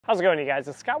How's it going, you guys?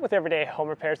 It's Scott with Everyday Home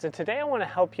Repairs, and today I want to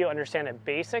help you understand a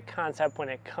basic concept when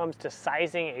it comes to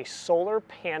sizing a solar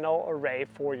panel array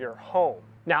for your home.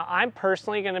 Now, I'm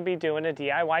personally going to be doing a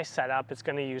DIY setup. It's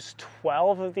going to use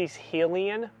 12 of these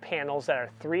Julian panels that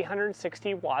are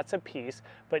 360 watts a piece,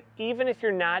 but even if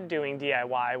you're not doing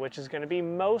DIY, which is going to be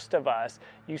most of us,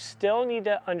 you still need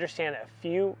to understand a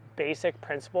few basic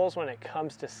principles when it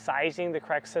comes to sizing the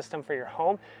correct system for your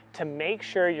home to make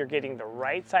sure you're getting the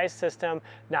right size system,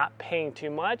 not paying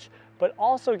too much, but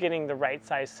also getting the right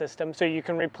size system so you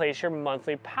can replace your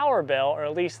monthly power bill, or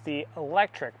at least the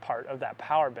electric part of that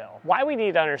power bill. Why we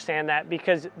need to understand that?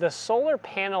 Because the solar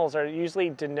panels are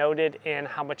usually denoted in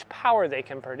how much power they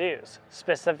can produce.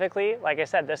 Specifically, like I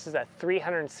said, this is a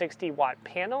 360 watt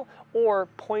panel or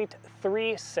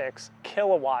 0.36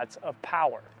 kilowatts of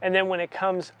power. And then when it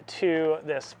comes to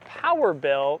this power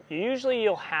bill, usually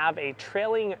you'll have a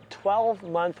trailing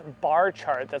 12-month bar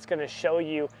chart that's going to show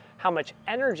you how much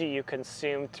energy you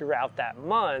consume throughout that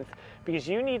month, because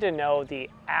you need to know the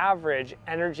average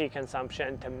energy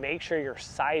consumption to make sure you're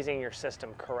sizing your system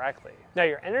correctly. Now,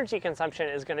 your energy consumption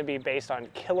is going to be based on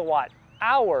kilowatt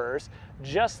hours,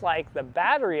 just like the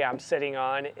battery I'm sitting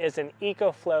on is an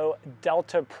EcoFlow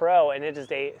Delta Pro, and it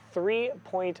is a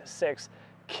 3.6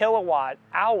 kilowatt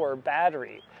hour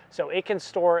battery. So it can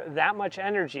store that much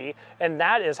energy, and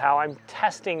that is how I'm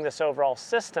testing this overall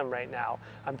system right now.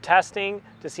 I'm testing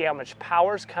to see how much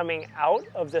power is coming out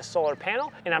of this solar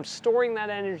panel, and I'm storing that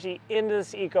energy into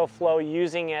this EcoFlow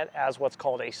using it as what's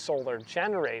called a solar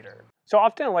generator. So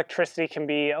often electricity can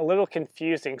be a little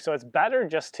confusing, so it's better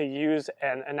just to use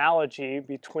an analogy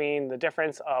between the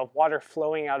difference of water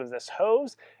flowing out of this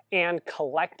hose and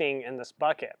collecting in this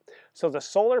bucket. So the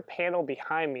solar panel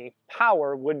behind me,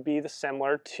 power, would be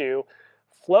similar to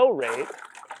flow rate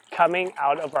coming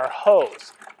out of our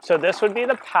hose. So this would be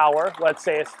the power, let's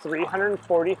say it's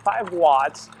 345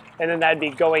 watts, and then that'd be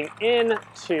going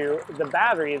into the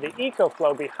battery, the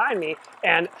EcoFlow behind me,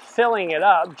 and filling it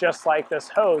up just like this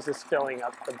hose is filling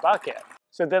up the bucket.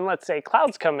 So then let's say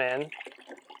clouds come in,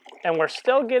 and we're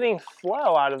still getting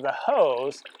flow out of the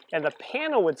hose, and the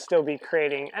panel would still be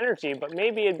creating energy, but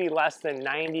maybe it'd be less than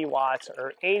 90 watts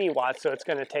or 80 watts, so it's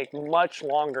going to take much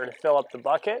longer to fill up the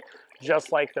bucket,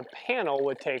 just like the panel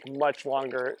would take much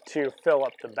longer to fill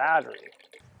up the battery.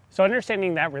 So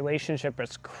understanding that relationship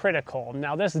is critical.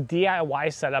 Now, this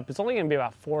DIY setup is only going to be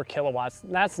about 4 kilowatts.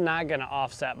 That's not going to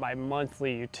offset my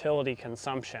monthly utility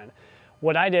consumption.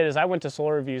 What I did is I went to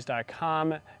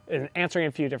solarreviews.com and answering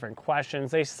a few different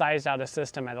questions. They sized out a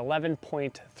system at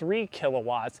 11.3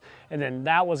 kilowatts, and then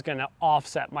that was going to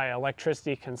offset my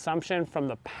electricity consumption from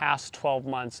the past 12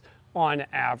 months on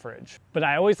average. But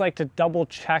I always like to double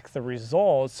check the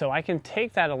results, so I can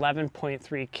take that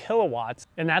 11.3 kilowatts,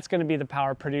 and that's going to be the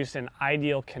power produced in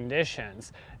ideal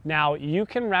conditions. Now, you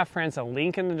can reference a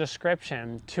link in the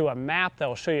description to a map that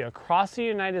will show you across the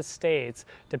United States,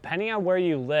 depending on where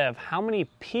you live, how many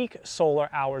peak solar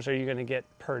hours are you going to get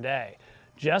per day.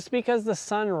 Just because the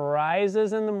sun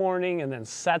rises in the morning and then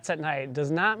sets at night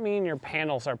does not mean your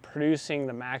panels are producing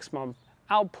the maximum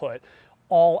output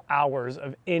all hours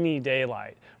of any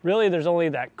daylight. Really, there's only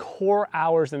that core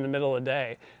hours in the middle of the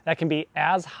day. That can be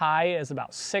as high as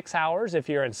about 6 hours if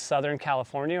you're in Southern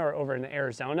California or over in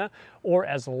Arizona, or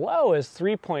as low as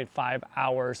 3.5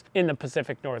 hours in the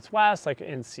Pacific Northwest, like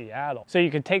in Seattle. So you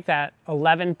could take that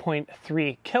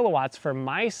 11.3 kilowatts for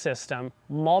my system,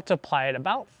 multiply it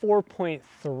about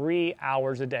 4.3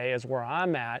 hours a day is where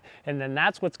I'm at, and then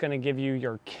that's what's going to give you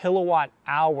your kilowatt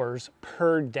hours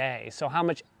per day. So how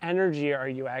much energy are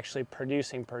you actually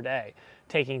producing per day?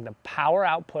 Taking the power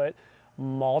output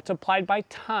multiplied by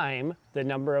time, the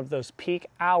number of those peak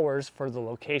hours for the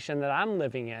location that I'm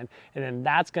living in, and then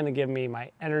that's going to give me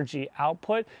my energy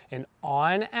output. And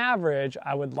on average,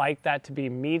 I would like that to be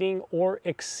meeting or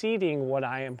exceeding what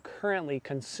I am currently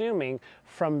consuming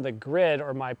from the grid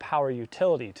or my power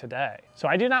utility today. So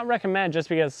I do not recommend, just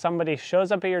because somebody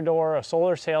shows up at your door, a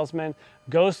solar salesman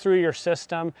goes through your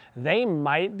system, they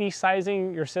might be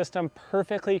sizing your system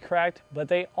perfectly correct, but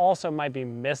they also might be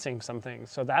missing some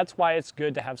things. So that's why it's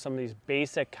good to have some of these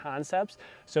basic concepts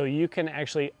so you can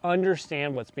actually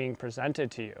understand what's being presented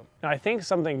to you. Now, I think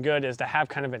something good is to have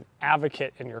kind of an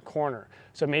advocate in your corner.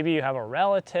 So maybe you have a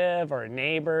relative or a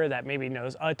neighbor that maybe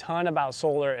knows a ton about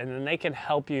solar, and then they can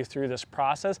help you through this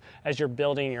process as you're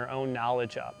building your own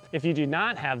knowledge up. If you do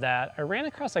not have that, I ran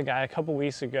across a guy a couple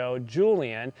weeks ago,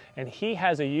 Julian, and he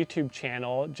has a YouTube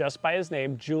channel just by his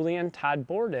name, Julian Todd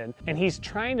Borden, and he's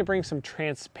trying to bring some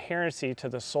transparency to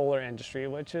the solar industry,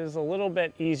 which is a little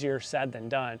bit easier said than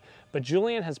done. but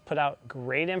Julian has put out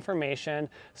great information.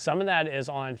 Some of that is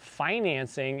on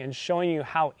financing and showing you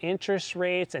how interest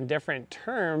rates and different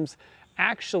terms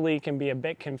actually can be a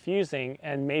bit confusing,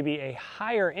 and maybe a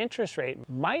higher interest rate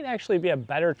might actually be a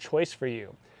better choice for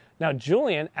you. Now,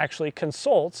 Julian actually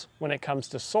consults when it comes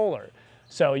to solar.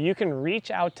 So you can reach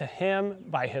out to him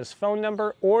by his phone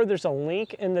number, or there's a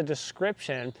link in the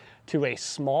description to a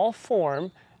small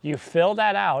form. You fill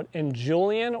that out and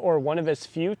Julian or one of his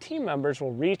few team members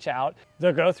will reach out.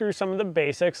 They'll go through some of the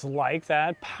basics like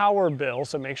that power bill.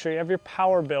 So make sure you have your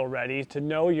power bill ready to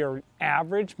know your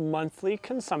average monthly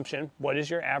consumption. What is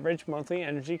your average monthly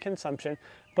energy consumption?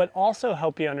 But also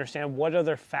help you understand what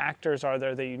other factors are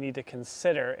there that you need to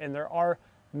consider. And there are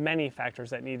many factors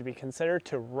that need to be considered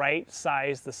to right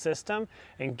size the system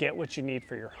and get what you need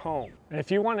for your home. And if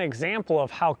you want an example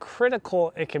of how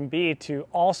critical it can be to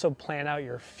also plan out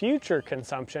your future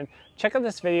consumption, check out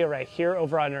this video right here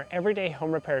over on our Everyday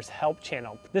Home Repairs Help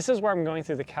channel. This is where I'm going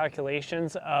through the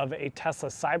calculations of a Tesla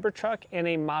Cybertruck and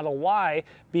a Model Y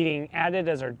being added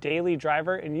as our daily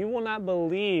driver, and you will not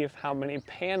believe how many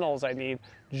panels I need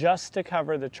just to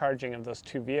cover the charging of those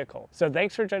two vehicles. So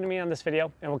thanks for joining me on this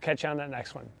video, and we'll catch you on that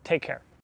next one. Take care.